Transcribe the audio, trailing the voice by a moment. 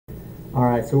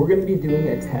Alright, so we're going to be doing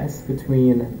a test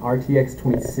between an RTX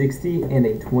 2060 and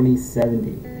a 2070.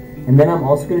 And then I'm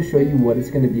also going to show you what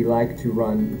it's going to be like to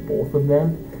run both of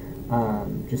them.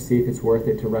 Just see if it's worth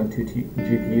it to run two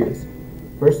GPUs.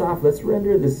 First off, let's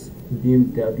render this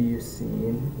BMW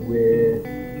scene with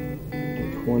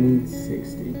the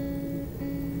 2060.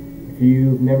 If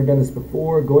you've never done this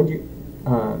before, go into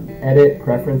Edit,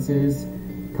 Preferences,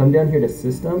 come down here to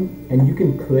System, and you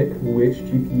can click which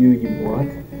GPU you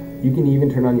want. You can even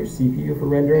turn on your CPU for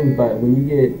rendering, but when you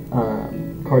get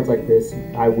cards like this,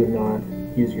 I would not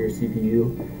use your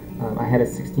CPU. I had a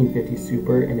 1650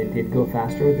 Super, and it did go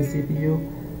faster with the CPU,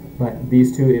 but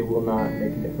these two, it will not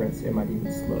make a difference. It might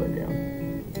even slow it down.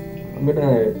 I'm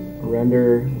gonna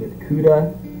render with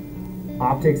CUDA.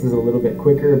 Optics is a little bit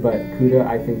quicker, but CUDA,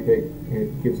 I think that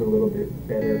it gives a little bit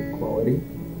better quality.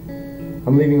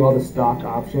 I'm leaving all the stock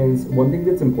options. One thing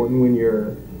that's important when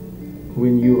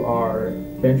you are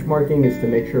benchmarking is to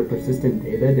make sure persistent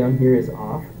data down here is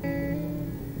off.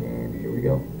 And here we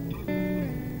go.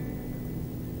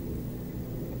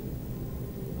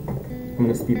 I'm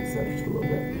going to speed this up just a little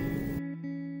bit.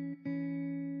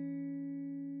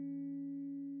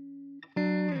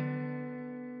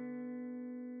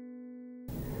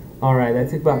 Alright, that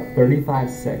took about 35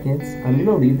 seconds. I'm going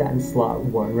to leave that in slot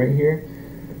 1 right here.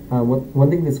 One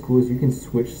thing that's cool is you can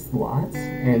switch slots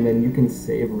and then you can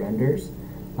save renders.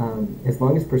 As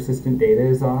long as persistent data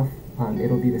is off,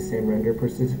 it'll be the same render.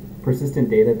 Persistent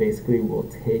data basically will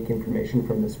take information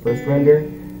from this first render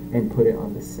and put it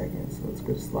on the second. So let's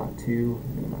go to slot 2,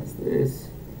 minimize this.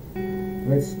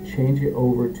 Let's change it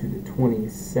over to the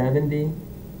 2070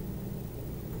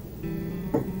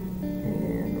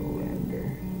 and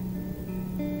render.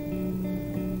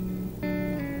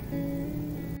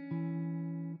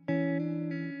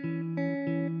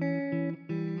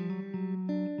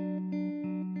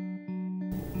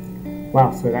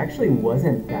 Wow, so it actually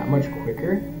wasn't that much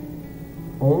quicker.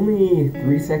 Only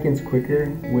 3 seconds quicker,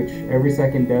 which every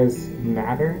second does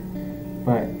matter,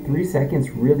 but 3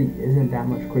 seconds really isn't that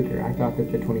much quicker. I thought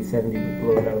that the 2070 would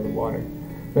blow it out of the water.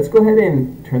 Let's go ahead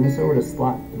and turn this over to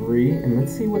slot 3 and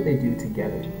let's see what they do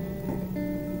together.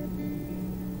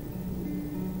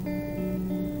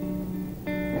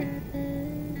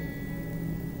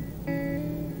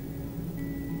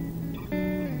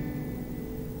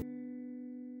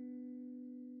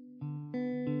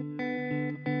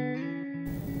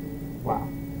 Wow,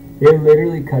 it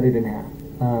literally cut it in half.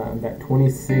 That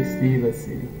 2060, let's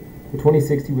see, the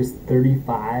 2060 was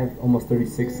 35, almost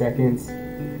 36 seconds.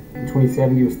 The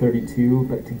 2070 was 32,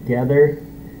 but together,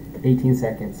 18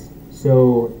 seconds.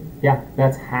 So yeah,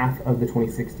 that's half of the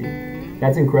 2060.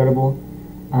 That's incredible.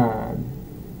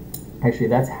 Actually,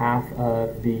 that's half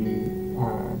of the,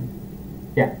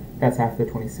 that's half the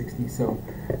 2060. So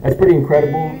that's pretty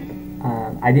incredible.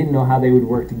 I didn't know how they would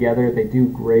work together. They do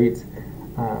great.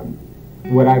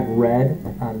 What I've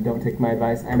read, don't take my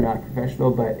advice, I'm not a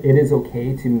professional, but it is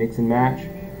okay to mix and match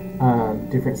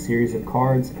different series of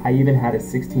cards. I even had a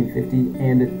 1650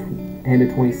 and a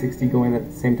 2060 going at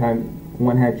the same time.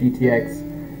 One had GTX,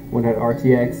 one had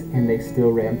RTX, and they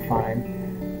still ran fine.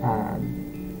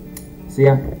 So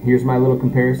yeah, here's my little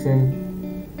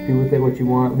comparison. Do with it what you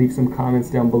want. Leave some comments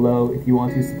down below. If you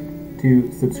want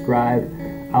to subscribe,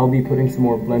 I'll be putting some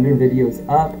more Blender videos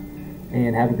up,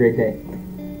 and have a great day.